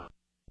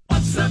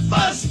What's the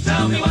buzz?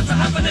 Tell me what's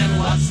happening.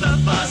 What's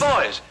the buzz?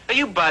 Boys, are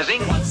you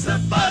buzzing? What's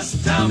the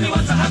buzz? Tell me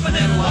what's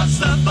happening. What's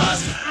the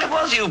buzz? It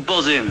was you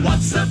buzzing.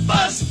 What's the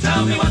buzz?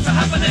 Tell me what's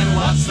happening.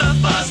 What's the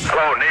buzz?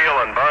 Hello,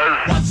 Neil and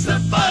Buzz. What's the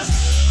buzz?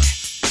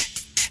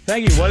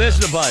 Thank you. What is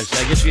the buzz?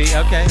 I guess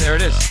okay, there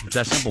it is. It's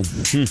that simple.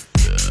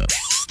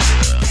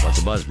 What's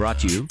the buzz? Brought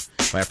to you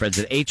by our friends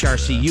at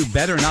HRCU.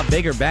 Better, not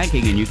bigger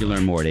banking, and you can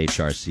learn more at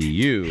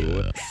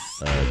hrcu.org.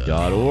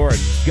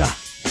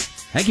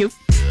 Thank you.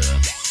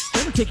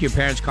 Did you ever take your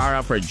parents' car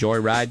out for a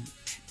joyride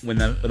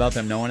without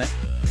them knowing it?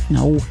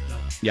 No.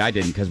 Yeah, I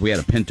didn't, because we had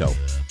a Pinto.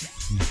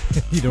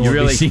 You don't want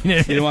to be seen You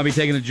it. didn't want to be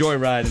taking a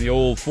joyride in the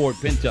old Ford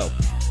Pinto.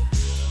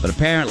 But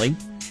apparently,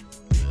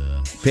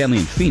 family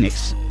in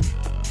Phoenix,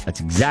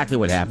 that's exactly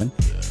what happened.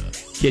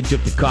 Kid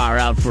took the car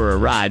out for a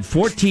ride.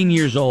 14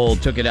 years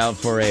old, took it out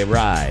for a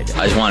ride.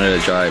 I just wanted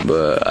to drive,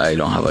 but I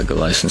don't have like a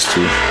license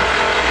to.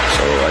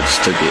 So I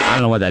just took it. I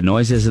don't know what that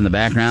noise is in the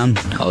background.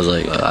 I was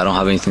like, I don't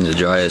have anything to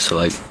dry it, so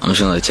like I'm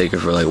just gonna like take it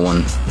for like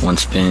one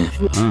spin.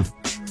 A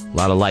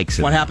lot of likes.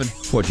 What happened?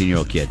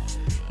 14-year-old kid.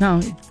 No,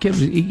 kid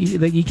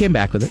he came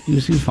back with it. He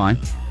was fine.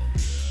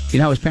 You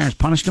know how his parents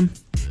punished him?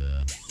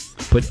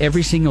 Put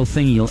every single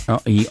thing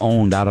he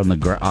owned out on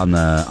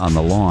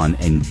the lawn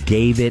and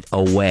gave it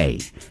away.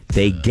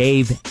 They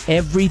gave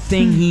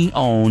everything he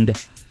owned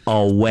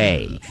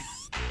away.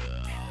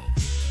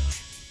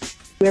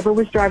 Whoever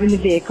was driving the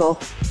vehicle,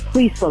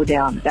 please slow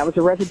down. That was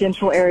a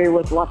residential area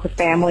with lots of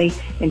family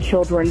and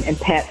children and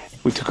pets.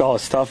 We took all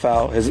his stuff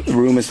out. His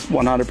room is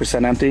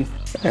 100% empty,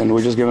 and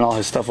we're just giving all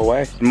his stuff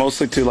away.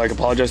 Mostly to like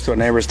apologize to our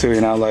neighbors too,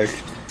 like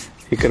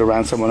he could have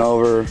ran someone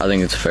over. I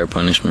think it's a fair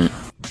punishment.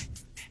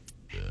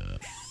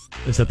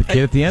 Is that the kid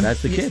at the end?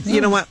 That's the kid.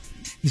 You know what?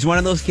 He's one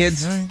of those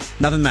kids.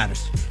 Nothing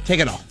matters. Take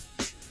it all.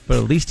 But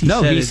at least he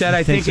said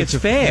I think it's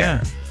fair.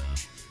 Yeah.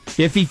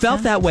 If he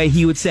felt that way,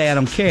 he would say, I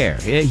don't care.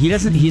 He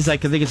doesn't. He's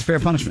like, I think it's fair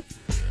punishment.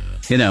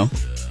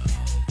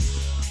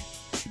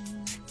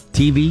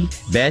 TV,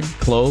 bed,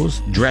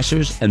 clothes,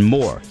 dressers, and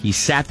more. He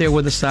sat there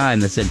with a sign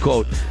that said,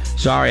 quote,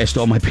 sorry, I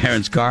stole my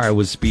parents' car. I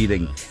was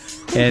speeding.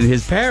 And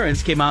his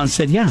parents came out and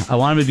said, yeah, I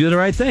want him to do the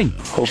right thing.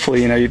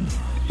 Hopefully, you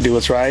do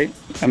what's right.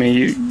 I mean,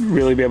 you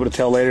really be able to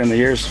tell later in the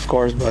years, of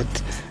course, but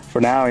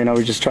for now,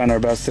 we're just trying our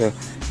best to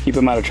keep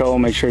him out of trouble,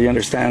 make sure he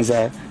understands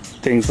that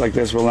things like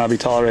this will not be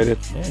tolerated.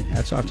 Yeah,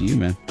 hats off to you,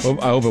 man.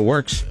 I hope it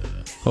works.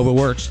 You ever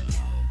watch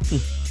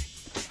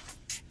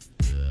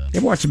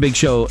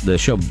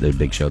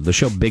the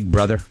show Big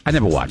Brother? I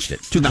never watched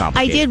it. Too complicated.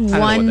 I did don't know what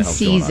the one hell's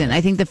going on. season.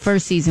 I think the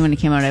first season when it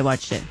came out, I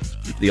watched it.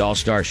 The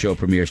All-Star show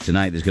premieres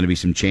tonight. There's going to be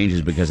some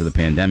changes because of the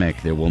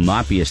pandemic. There will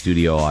not be a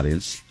studio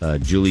audience.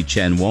 Julie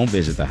Chen won't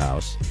visit the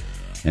house,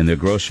 and the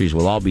groceries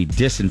will all be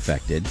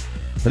disinfected.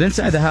 But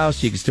inside the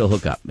house, you can still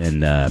hook up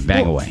and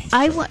bang away.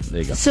 There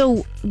you go.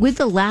 So with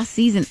the last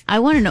season, I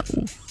want to know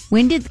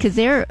because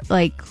they're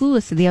like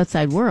clueless to the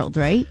outside world,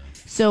 right?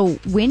 So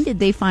when did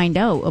they find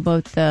out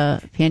about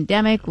the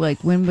pandemic?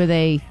 Like when were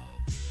they?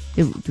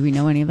 Do we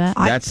know any of that?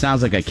 That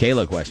sounds like a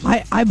Kayla question.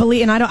 I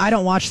believe, and I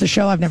don't watch the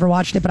show. I've never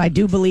watched it, but I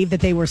do believe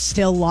that they were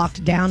still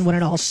locked down when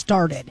it all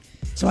started.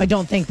 So I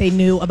don't think they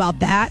knew about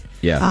that.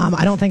 Yeah.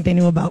 I don't think they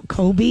knew about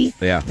Kobe.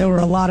 Yeah. There were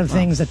a lot of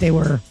things that they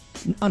were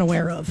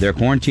unaware of. They're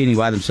quarantining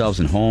by themselves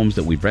in homes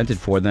that we've rented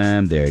for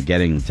them. They're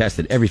getting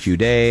tested every few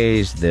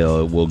days.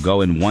 Will go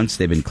in once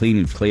they've been clean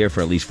and clear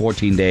for at least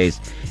 14 days,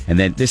 and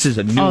then this is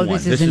a new one.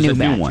 This is a new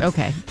batch. one.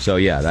 Okay. So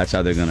yeah, that's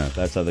how they're gonna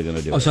do it.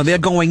 Oh, so they're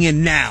going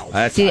in now.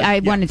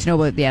 I wanted to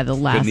know about the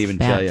last. Couldn't even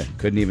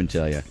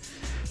tell you.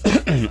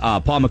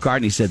 Paul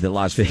McCartney said that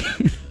Las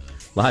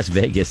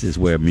Vegas is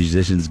where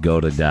musicians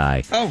go to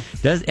die. Oh,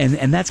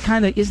 and that's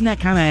isn't that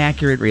kind of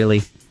accurate,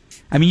 really?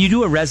 I mean, you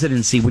do a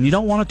residency when you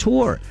don't want to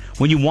tour,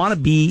 when you want to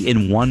be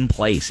in one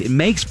place. It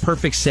makes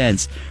perfect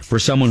sense for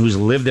someone who's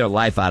lived their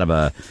life out of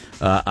a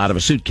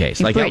suitcase.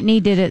 Like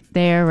Britney did it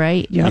there,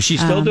 right? Yep. Is she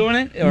still doing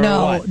it? Or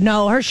what?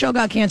 No. Her show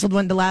got canceled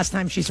when the last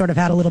time she sort of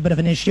had a little bit of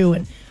an issue,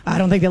 and I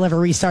don't think they'll ever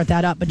restart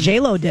that up. But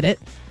J-Lo did it,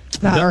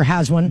 or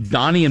has one.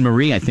 Donnie and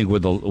Marie, I think, I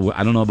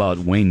don't know about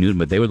Wayne Newton,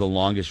 but they were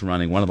one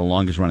of the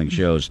longest running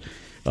shows.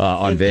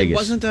 On Vegas. It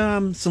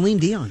wasn't Celine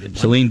Dion.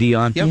 Celine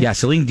Dion? Yep. Yeah,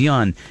 Celine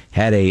Dion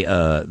had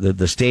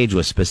the stage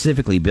was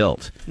specifically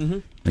built.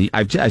 Mm-hmm.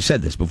 I've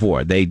said this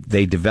before. They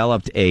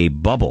developed a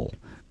bubble,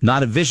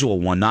 not a visual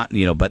one,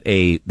 but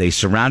they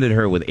surrounded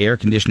her with air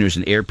conditioners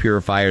and air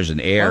purifiers and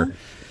air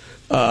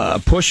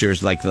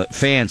pushers, like the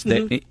fans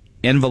that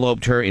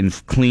enveloped her in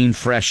clean,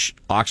 fresh,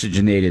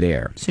 oxygenated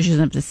air. So she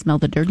doesn't have to smell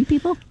the dirty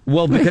people?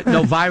 Well, because,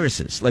 no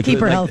viruses. Keep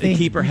her healthy.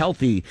 Keep her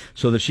healthy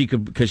so that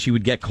because she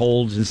would get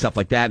colds and stuff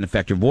like that and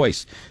affect her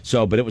voice.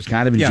 So, but it was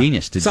kind of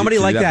ingenious to somebody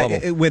do like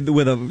that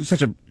with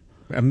such a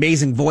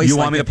amazing voice. You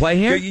want me to play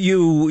here?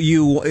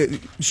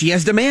 She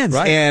has demands,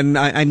 right? And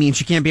I mean,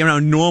 she can't be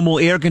around normal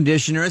air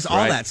conditioners, all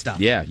right. that stuff.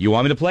 Yeah, you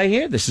want me to play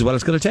here? This is what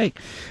it's going to take.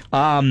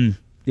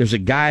 There's a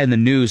guy in the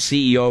news,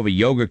 CEO of a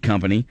yogurt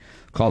company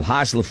called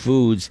Hasla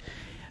Foods.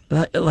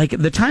 like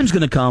the time's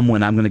going to come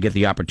when I'm going to get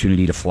the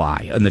opportunity to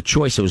fly, and the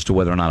choice as to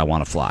whether or not I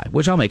want to fly,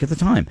 which I'll make at the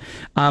time.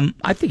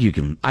 I think you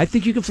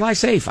can fly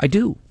safe. I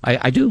do.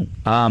 I do.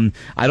 I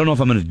don't know if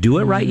I'm going to do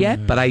it right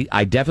yet, but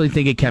I definitely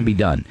think it can be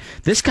done.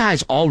 This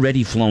guy's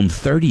already flown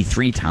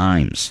 33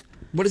 times.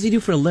 What does he do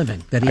for a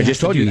living? That he I has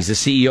just to told do you that?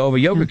 he's the CEO of a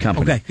yogurt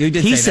company. Okay, you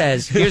did he say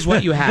that. says, "Here's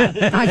what you have."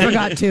 I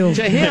forgot to.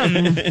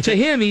 To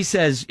him, he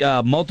says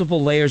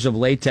multiple layers of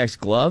latex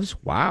gloves.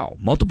 Wow,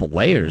 multiple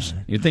layers.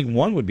 You'd think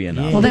one would be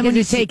enough. Well, then when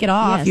Because you take it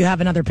off, yes. you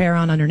have another pair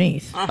on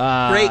underneath.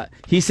 Great.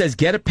 He says,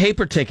 get a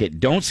paper ticket.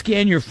 Don't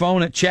scan your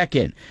phone at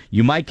check-in.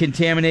 You might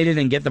contaminate it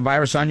and get the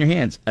virus on your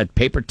hands. A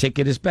paper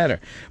ticket is better.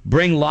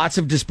 Bring lots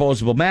of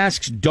disposable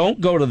masks.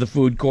 Don't go to the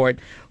food court.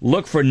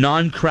 Look for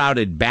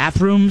non-crowded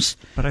bathrooms.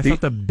 But I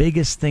thought the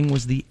biggest thing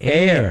was the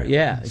Air,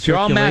 yeah. If you're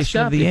all masked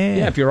up,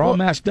 if you're all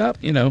masked up,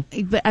 you know.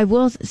 But I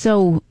will.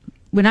 So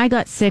when I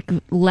got sick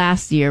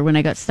last year, when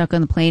I got stuck on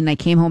the plane and I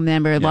came home,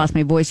 remember I lost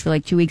my voice for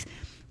like 2 weeks.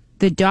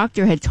 The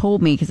doctor had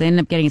told me, because I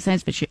ended up getting a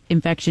sinus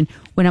infection,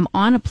 when I'm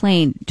on a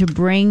plane to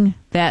bring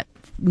that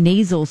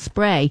nasal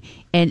spray,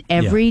 and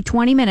every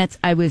 20 minutes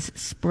I was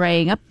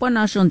spraying up one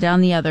nostril and down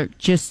the other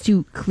just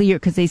to clear,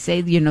 because they say,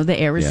 you know, the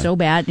air is so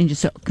bad, and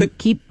just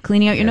keep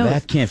cleaning out your nose.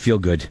 That can't feel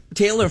good.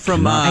 Taylor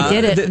from I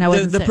did it, and I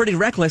wasn't the sick. Pretty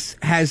Reckless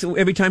has,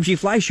 every time she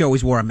flies, she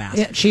always wore a mask.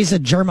 Yeah, she's a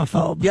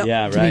germaphobe. Yep.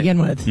 Yeah, To right. begin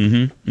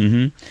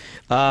with.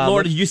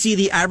 Laura, did you see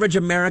the average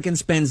American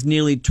spends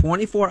nearly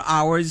 24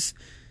 hours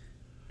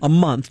a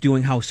month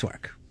doing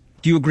housework?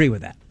 Do you agree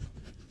with that?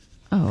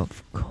 Oh,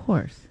 of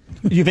course.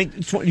 Do you think?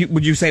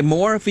 Would you say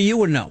more for you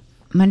or no?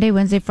 Monday,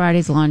 Wednesday,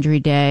 Friday's laundry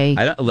day.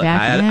 I don't- look,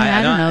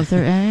 I don't know if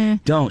they're.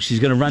 Don't. She's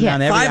going to run Yeah.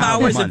 down every 5 hour of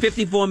the hours and month.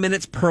 54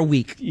 minutes per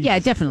week. Yeah,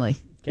 definitely.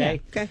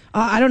 Okay. Okay.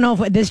 I don't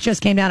know if this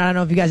just came down. I don't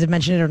know if you guys have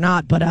mentioned it or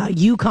not, but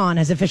UConn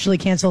has officially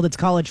canceled its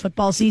college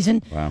football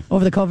season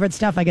over the COVID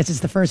stuff. I guess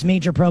it's the first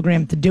major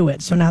program to do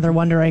it. So now they're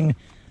wondering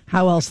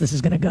how else this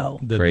is going to go.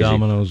 The Crazy.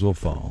 dominoes will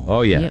fall.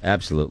 Oh, yeah, Yep.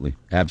 absolutely.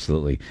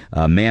 Absolutely.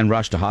 A man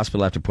rushed to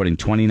hospital after putting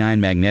 29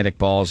 magnetic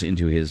balls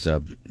into his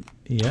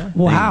Yeah.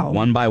 Wow. thing,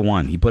 one by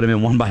one. He put them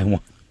in one by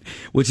one,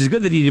 which is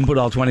good that he didn't put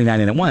all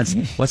 29 in at once.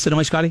 What's the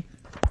noise, Scotty?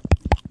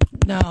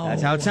 No.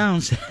 That's how it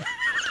sounds.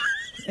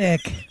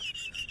 Ick.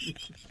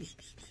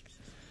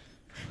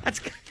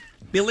 That's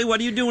Billy. What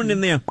are you doing in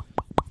there?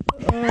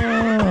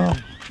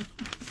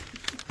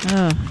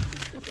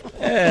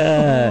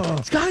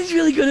 Scotty's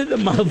really good at the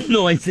mouth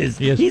noises.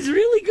 Yes. He's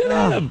really good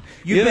at them.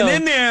 You've been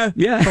in there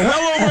Yeah. for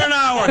well over an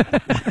hour.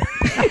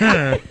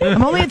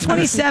 I'm only at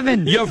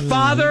 27. Your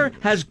father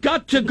has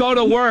got to go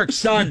to work,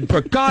 son.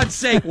 For God's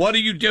sake, what are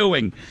you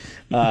doing?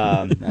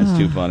 That's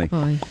too funny.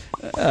 Boy.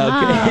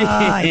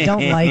 I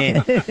don't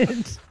like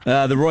it.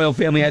 The royal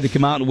family had to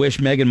come out and wish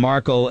Meghan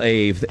Markle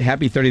a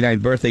happy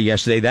 39th birthday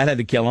yesterday. That had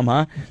to kill him,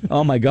 huh?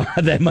 Oh, my God.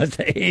 They must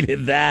have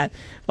hated that.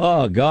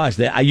 Oh, gosh.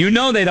 You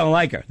know they don't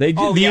like her. They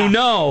Oh, yeah. You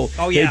know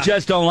they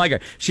just don't like her.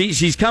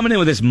 She's coming in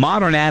with this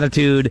modern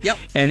attitude, Yep.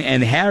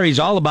 and Harry's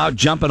all about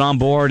jumping on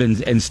board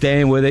and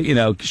staying with it. You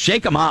know,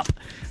 shake them up.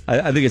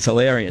 I think it's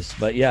hilarious.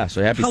 But, yeah,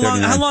 so happy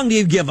 39th. How long do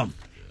you give them?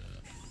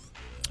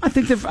 I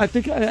don't I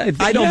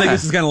don't think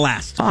this is going to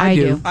last. I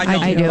do.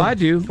 I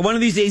do. One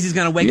of these days he's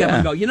going to wake up Yeah.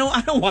 and go, you know, I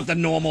don't want the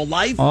normal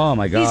life. Oh,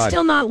 my God. He's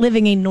still not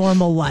living a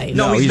normal life.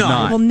 No, he's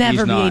not. It will never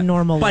He's be not. a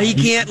normal But life.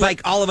 he can't, like,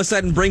 all of a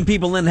sudden bring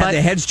people in and have But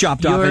their heads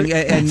chopped off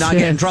and not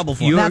get in trouble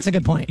for it. That's a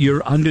good point.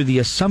 You're under the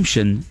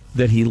assumption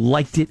that he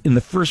liked it in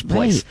the first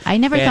place. Right. I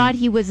never And thought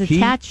he was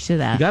attached to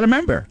that. You got to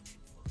remember,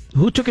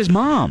 who took his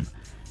mom?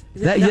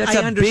 That's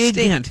I a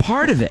understand. big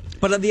part of it.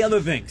 But the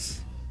other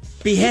things,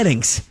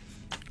 beheadings.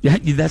 Yeah,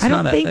 that's I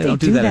don't not. think They they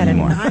don't do that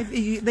anymore.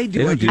 They They do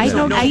don't it. do I that.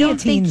 don't. No I don't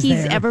think guillotines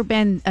he's there. ever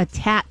been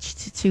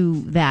attached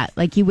to that.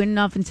 Like he went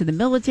off into the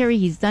military.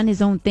 He's done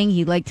his own thing.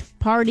 He liked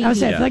partying. I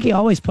feel like he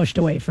always pushed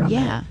away from it.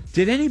 Yeah.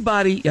 Did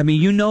anybody? I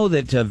mean, you know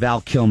that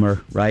Val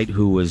Kilmer, right?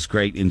 Who was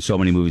great in so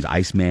many movies,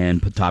 Iceman,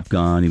 Top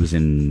Gun. He was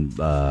in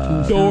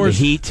Doors.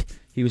 The Heat.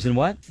 He was in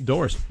what?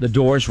 Doors. The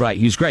Doors, right?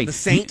 He was great. The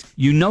Saint.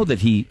 You know that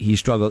he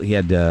struggled. He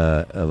had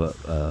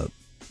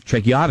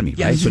tracheotomy,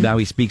 right? So now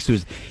he speaks to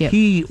his. Yep.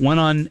 He went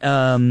on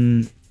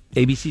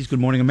ABC's Good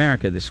Morning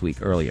America this week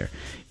earlier,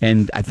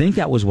 and I think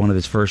that was one of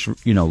his first,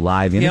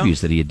 live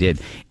interviews that he did,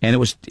 and it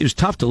was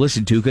tough to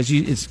listen to because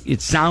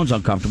it sounds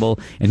uncomfortable,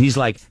 and he's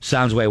like,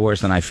 sounds way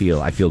worse than I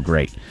feel. I feel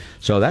great,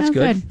 so that's Oh,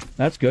 good. good.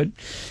 That's good.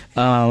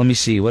 Let me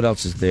see what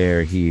else is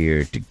there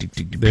here.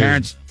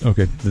 Parents.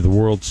 Okay, the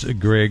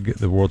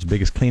world's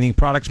biggest cleaning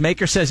products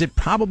maker, says it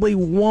probably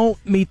won't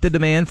meet the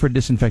demand for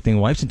disinfecting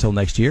wipes until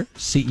next year.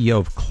 CEO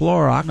of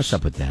Clorox, What's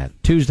up with that?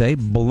 Tuesday,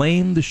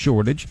 blamed the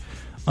shortage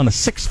on a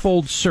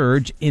six-fold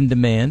surge in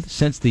demand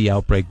since the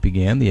outbreak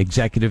began. The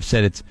executive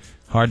said it's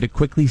hard to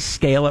quickly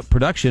scale up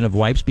production of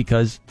wipes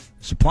because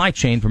supply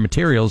chain for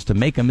materials to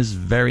make them is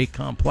very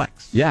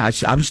complex. Yeah,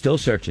 I'm still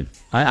searching.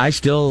 I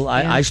still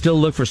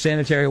look for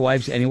sanitary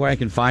wipes anywhere I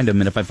can find them,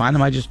 and if I find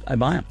them, I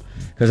buy them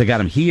because I got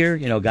them here,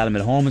 got them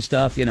at home and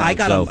stuff. I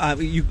got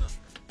them.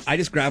 I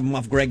just grabbed them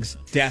off Greg's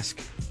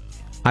desk.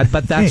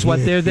 But that's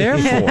what they're there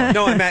for.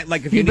 No, I meant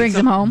like if He you brings need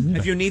some, them home?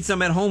 If you need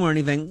some at home or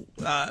anything,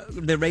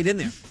 they're right in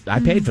there. I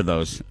paid for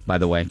those, by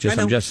the way. I'm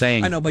just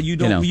saying. I know, but you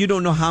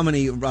don't know how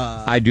many.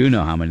 I do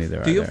know how many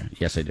there are. Do you? There.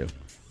 Yes, I do.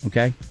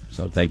 Okay,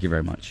 so thank you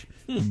very much.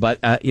 But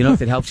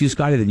if it helps you,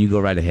 Scotty, then you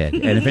go right ahead.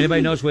 And if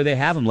anybody knows where they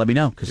have them, let me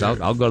know because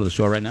I'll go to the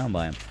store right now and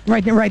buy them.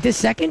 Right this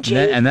second, Gene?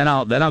 And then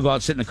I'll go out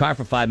and sit in the car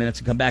for 5 minutes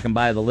and come back and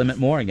buy the Limit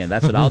More again.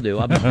 That's what I'll do.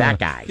 I'll be that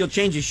guy. You'll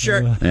change his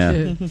shirt.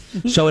 Yeah.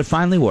 So it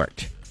finally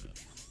worked.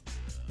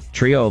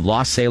 Trio of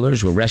lost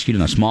sailors were rescued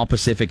on a small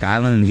Pacific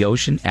island in the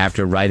ocean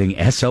after writing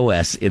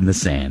SOS in the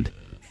sand.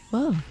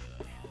 Whoa.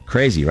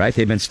 Crazy, right?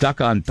 They've been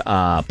stuck on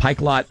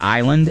Pikelot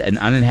Island, an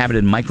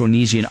uninhabited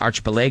Micronesian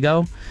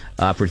archipelago,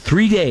 for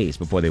 3 days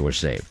before they were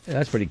saved. Yeah,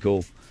 that's pretty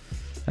cool.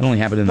 That only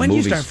happened in the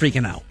movies. When do you start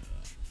freaking out?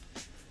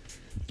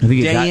 I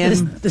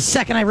think the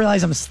second I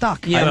realize I'm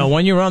stuck. I know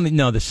when you're on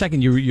the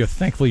second you're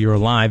thankful you're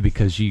alive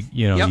because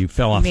you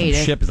fell off some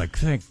ship. It's like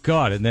thank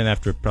God, and then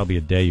after probably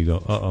a day you go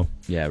uh-oh.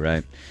 Yeah,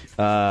 right.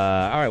 All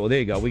right, well there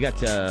you go. We got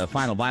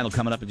final vinyl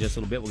coming up in just a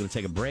little bit. We're going to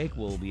take a break.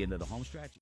 We'll be into the home stretch.